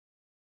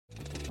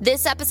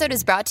This episode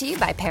is brought to you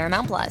by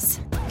Paramount Plus.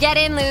 Get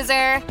in,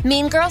 loser!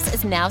 Mean Girls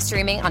is now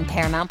streaming on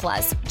Paramount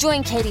Plus.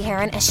 Join Katie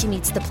Heron as she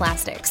meets the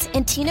plastics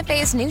in Tina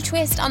Fey's new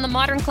twist on the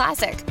modern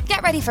classic.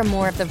 Get ready for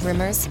more of the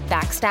rumors,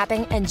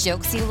 backstabbing, and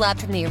jokes you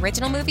loved from the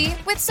original movie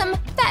with some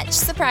fetch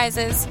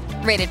surprises.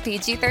 Rated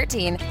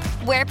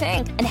PG-13. Wear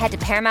pink and head to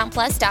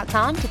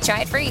ParamountPlus.com to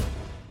try it free.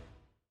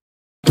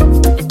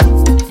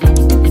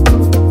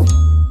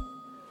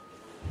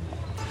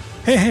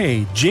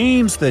 Hey,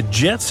 James the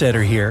Jet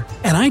Setter here,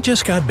 and I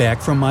just got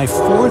back from my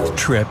 4th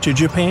trip to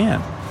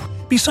Japan.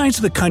 Besides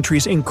the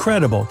country's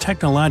incredible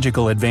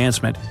technological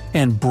advancement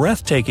and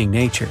breathtaking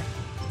nature,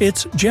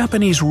 it's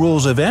Japanese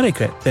rules of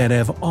etiquette that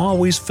have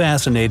always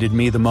fascinated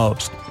me the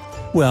most.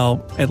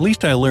 Well, at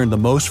least I learned the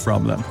most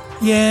from them.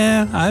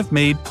 Yeah, I've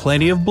made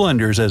plenty of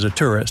blunders as a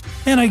tourist,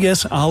 and I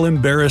guess I'll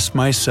embarrass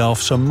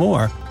myself some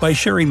more by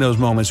sharing those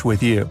moments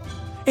with you.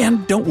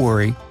 And don't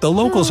worry, the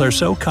locals are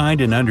so kind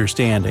and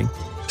understanding.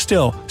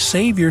 Still,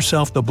 save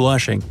yourself the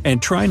blushing and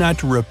try not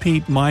to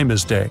repeat my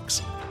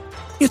mistakes.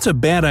 It's a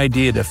bad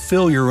idea to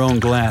fill your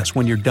own glass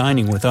when you're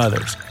dining with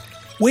others.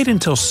 Wait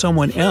until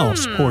someone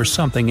else pours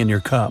something in your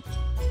cup.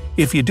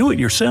 If you do it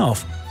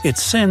yourself, it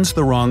sends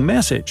the wrong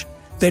message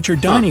that your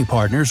dining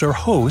partners or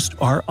host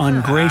are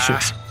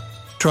ungracious.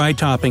 Try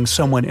topping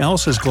someone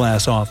else's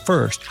glass off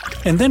first,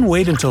 and then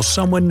wait until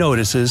someone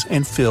notices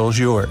and fills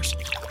yours.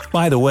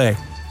 By the way,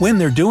 when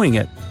they're doing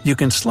it, you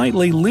can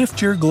slightly lift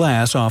your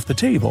glass off the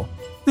table.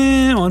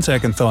 On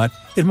second thought,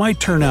 it might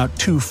turn out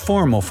too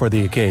formal for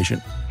the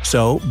occasion,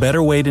 so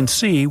better wait and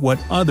see what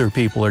other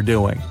people are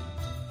doing.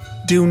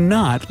 Do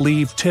not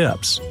leave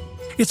tips.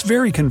 It's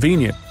very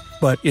convenient,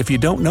 but if you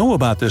don't know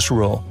about this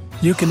rule,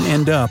 you can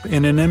end up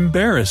in an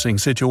embarrassing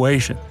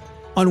situation.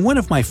 On one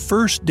of my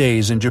first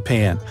days in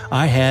Japan,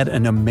 I had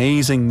an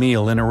amazing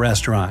meal in a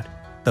restaurant.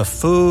 The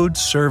food,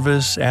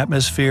 service,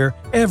 atmosphere,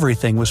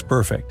 everything was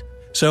perfect.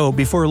 So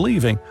before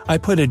leaving, I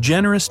put a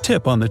generous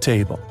tip on the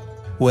table.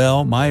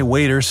 Well, my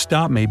waiter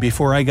stopped me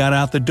before I got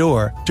out the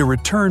door to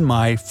return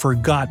my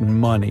forgotten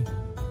money.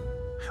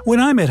 When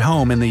I'm at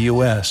home in the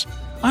US,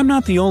 I'm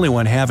not the only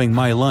one having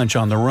my lunch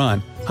on the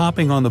run,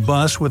 hopping on the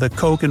bus with a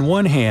Coke in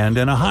one hand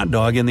and a hot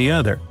dog in the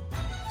other.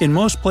 In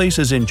most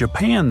places in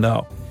Japan,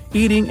 though,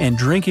 eating and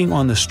drinking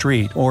on the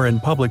street or in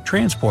public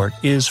transport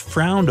is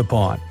frowned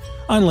upon,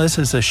 unless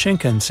it's a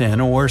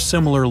Shinkansen or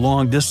similar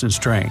long-distance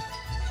train.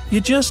 You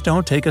just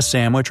don't take a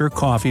sandwich or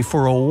coffee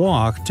for a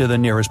walk to the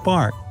nearest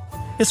park.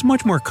 It's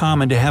much more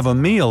common to have a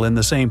meal in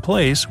the same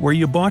place where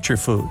you bought your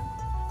food.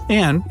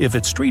 And if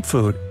it's street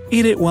food,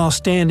 eat it while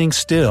standing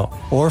still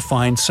or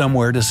find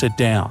somewhere to sit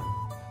down.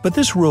 But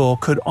this rule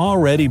could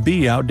already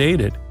be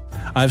outdated.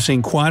 I've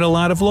seen quite a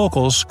lot of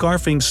locals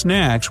scarfing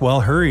snacks while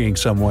hurrying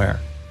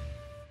somewhere.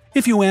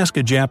 If you ask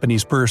a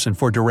Japanese person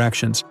for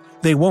directions,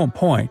 they won't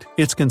point.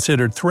 It's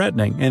considered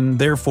threatening and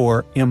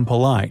therefore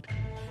impolite.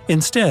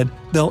 Instead,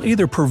 they'll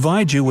either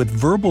provide you with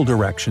verbal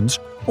directions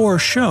or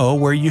show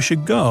where you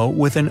should go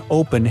with an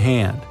open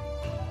hand.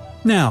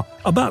 Now,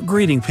 about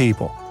greeting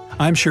people.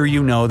 I'm sure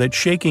you know that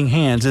shaking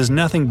hands is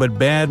nothing but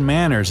bad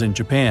manners in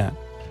Japan.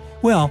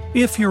 Well,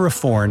 if you're a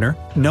foreigner,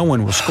 no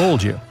one will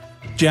scold you.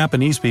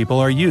 Japanese people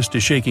are used to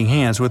shaking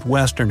hands with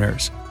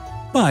Westerners.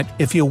 But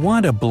if you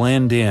want to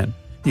blend in,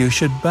 you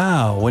should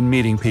bow when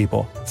meeting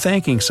people,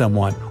 thanking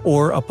someone,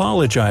 or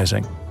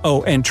apologizing.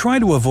 Oh, and try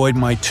to avoid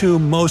my 2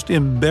 most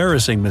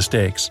embarrassing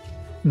mistakes.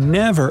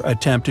 Never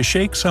attempt to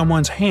shake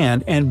someone's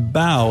hand and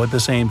bow at the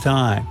same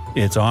time.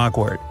 It's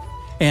awkward.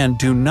 And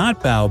do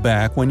not bow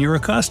back when you're a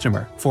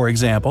customer, for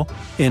example,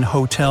 in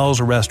hotels,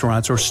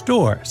 restaurants, or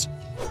stores.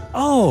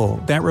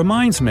 Oh, that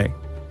reminds me.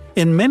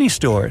 In many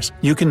stores,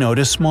 you can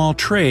notice small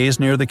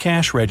trays near the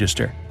cash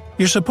register.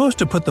 You're supposed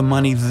to put the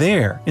money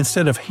there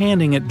instead of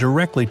handing it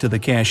directly to the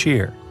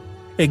cashier.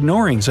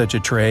 Ignoring such a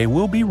tray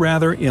will be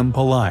rather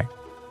impolite.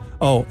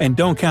 Oh, and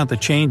don't count the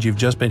change you've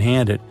just been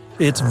handed.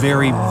 It's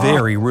very,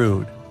 very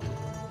rude.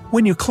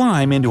 When you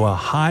climb into a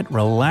hot,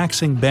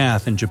 relaxing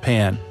bath in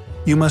Japan,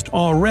 you must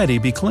already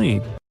be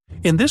clean.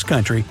 In this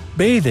country,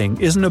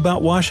 bathing isn't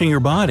about washing your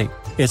body.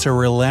 It's a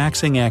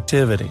relaxing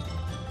activity.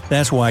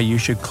 That's why you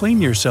should clean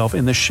yourself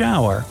in the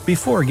shower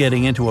before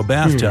getting into a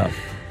bathtub.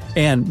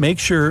 And make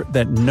sure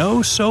that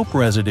no soap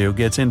residue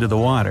gets into the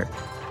water.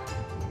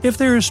 If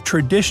there's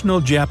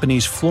traditional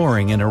Japanese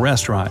flooring in a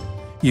restaurant,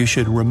 you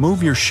should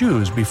remove your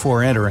shoes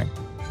before entering.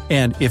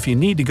 And if you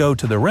need to go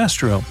to the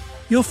restroom,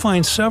 you'll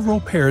find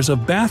several pairs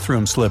of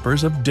bathroom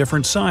slippers of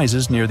different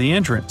sizes near the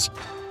entrance.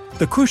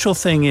 The crucial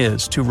thing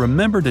is to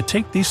remember to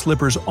take these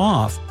slippers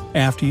off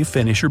after you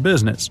finish your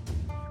business.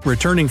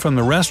 Returning from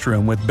the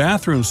restroom with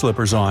bathroom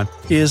slippers on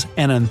is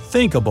an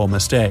unthinkable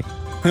mistake.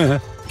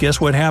 Guess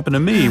what happened to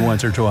me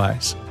once or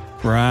twice?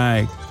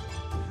 Right.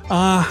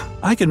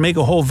 I could make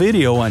a whole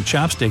video on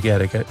chopstick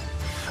etiquette.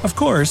 Of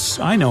course,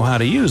 I know how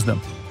to use them.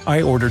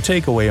 I order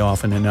takeaway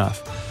often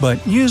enough.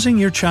 But using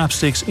your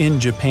chopsticks in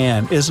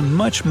Japan is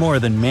much more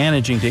than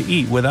managing to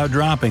eat without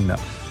dropping them.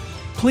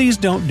 Please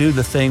don't do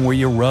the thing where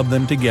you rub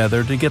them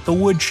together to get the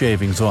wood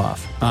shavings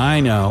off. I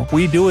know,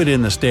 we do it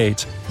in the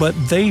States, but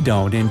they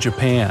don't in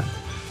Japan.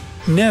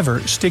 Never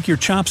stick your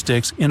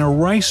chopsticks in a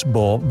rice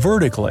bowl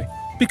vertically,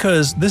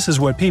 because this is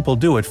what people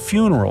do at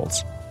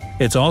funerals.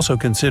 It's also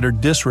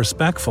considered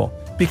disrespectful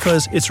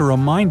because it's a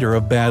reminder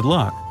of bad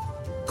luck.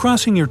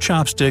 Crossing your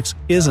chopsticks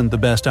isn't the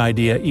best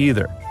idea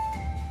either.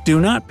 Do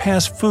not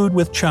pass food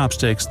with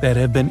chopsticks that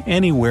have been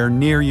anywhere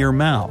near your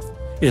mouth.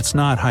 It's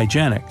not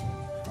hygienic.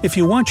 If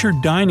you want your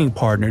dining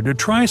partner to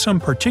try some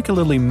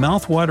particularly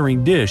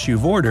mouth-watering dish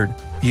you've ordered,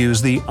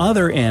 use the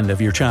other end of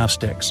your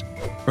chopsticks.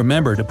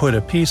 Remember to put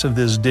a piece of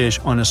this dish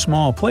on a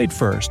small plate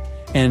first,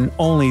 and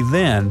only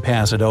then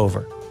pass it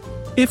over.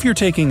 If you're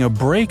taking a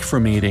break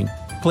from eating,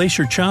 place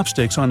your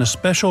chopsticks on a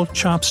special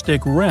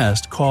chopstick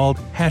rest called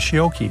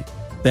hashioki.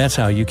 That's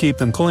how you keep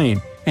them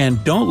clean,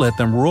 and don't let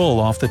them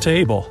roll off the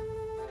table.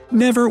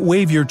 Never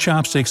wave your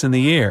chopsticks in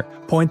the air,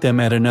 point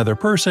them at another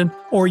person,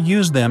 or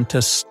use them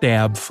to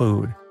stab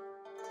food.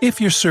 If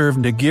you're served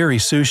nigiri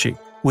sushi,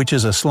 which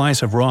is a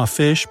slice of raw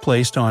fish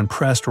placed on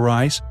pressed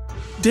rice,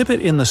 dip it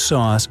in the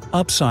sauce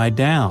upside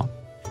down.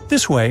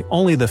 This way,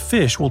 only the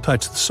fish will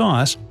touch the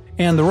sauce,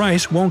 and the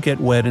rice won't get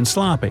wet and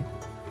sloppy.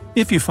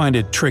 If you find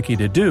it tricky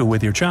to do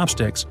with your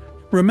chopsticks,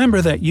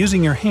 remember that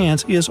using your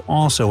hands is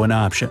also an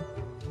option.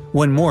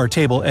 One more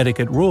table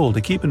etiquette rule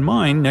to keep in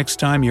mind next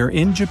time you're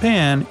in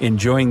Japan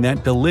enjoying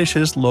that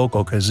delicious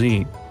local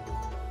cuisine.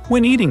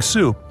 When eating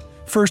soup,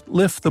 first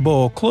lift the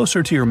bowl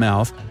closer to your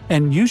mouth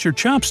and use your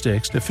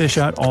chopsticks to fish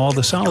out all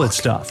the solid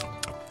stuff.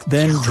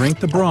 Then drink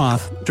the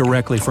broth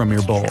directly from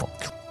your bowl.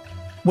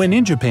 When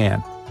in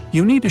Japan,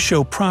 you need to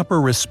show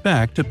proper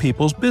respect to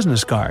people's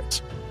business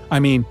cards. I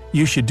mean,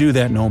 you should do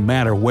that no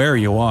matter where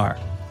you are.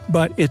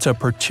 But it's a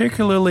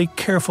particularly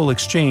careful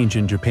exchange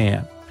in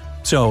Japan.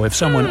 So if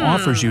someone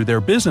offers you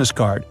their business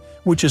card,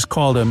 which is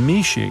called a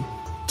mishi,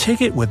 take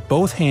it with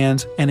both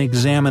hands and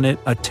examine it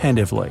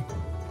attentively.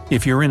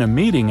 If you're in a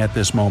meeting at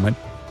this moment,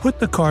 put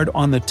the card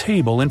on the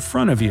table in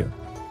front of you.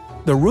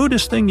 The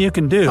rudest thing you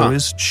can do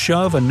is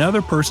shove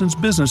another person's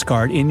business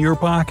card in your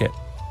pocket.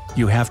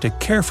 You have to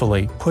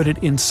carefully put it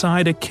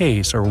inside a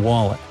case or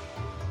wallet.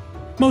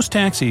 Most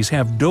taxis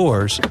have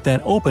doors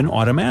that open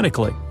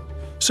automatically.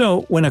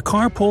 So when a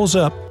car pulls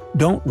up,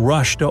 don't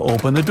rush to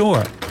open the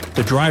door.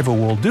 The driver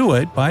will do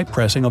it by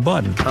pressing a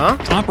button.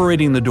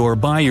 Operating the door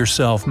by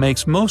yourself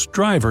makes most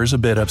drivers a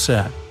bit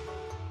upset.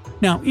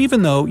 Now,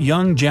 even though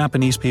young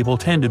Japanese people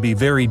tend to be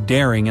very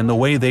daring in the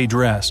way they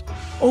dress,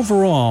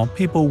 overall,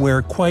 people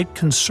wear quite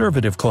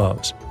conservative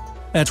clothes.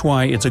 That's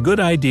why it's a good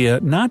idea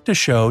not to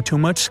show too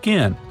much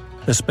skin,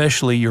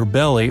 especially your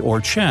belly or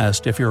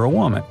chest if you're a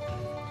woman.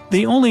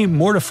 The only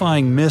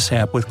mortifying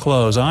mishap with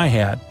clothes I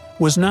had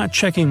was not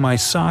checking my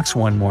socks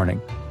one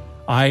morning.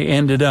 I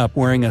ended up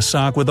wearing a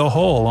sock with a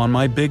hole on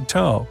my big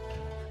toe.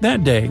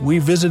 That day, we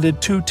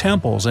visited 2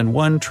 temples and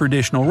 1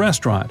 traditional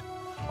restaurant,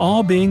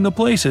 all being the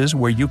places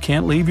where you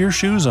can't leave your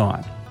shoes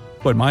on.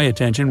 But my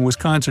attention was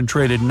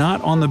concentrated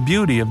not on the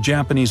beauty of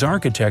Japanese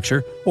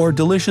architecture or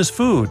delicious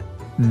food.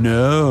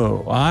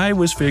 No, I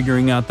was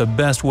figuring out the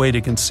best way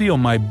to conceal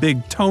my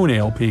big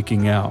toenail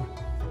peeking out.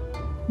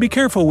 Be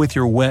careful with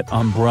your wet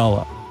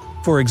umbrella.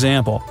 For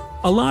example,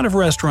 a lot of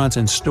restaurants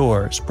and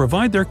stores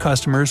provide their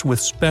customers with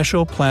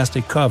special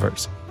plastic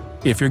covers.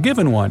 If you're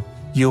given one,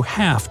 you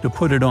have to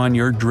put it on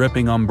your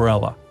dripping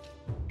umbrella.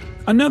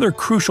 Another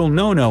crucial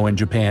no-no in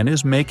Japan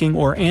is making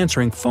or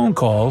answering phone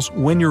calls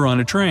when you're on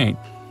a train.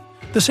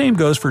 The same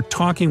goes for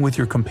talking with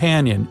your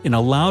companion in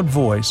a loud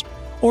voice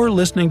or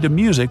listening to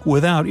music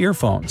without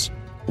earphones.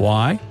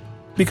 Why?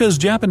 Because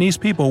Japanese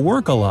people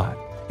work a lot,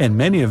 and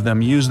many of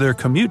them use their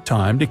commute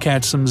time to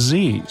catch some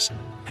Z's.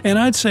 And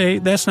I'd say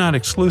that's not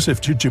exclusive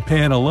to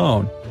Japan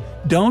alone.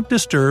 Don't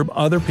disturb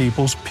other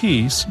people's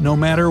peace no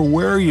matter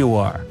where you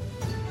are.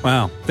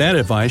 Wow, that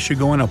advice should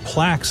go on a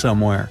plaque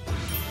somewhere.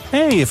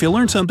 Hey, if you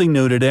learned something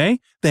new today,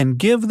 then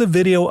give the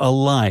video a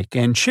like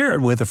and share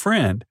it with a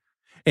friend.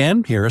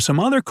 And here are some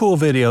other cool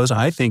videos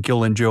I think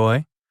you'll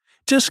enjoy.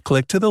 Just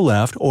click to the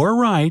left or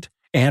right,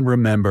 and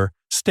remember,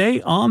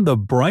 stay on the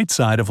bright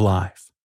side of life.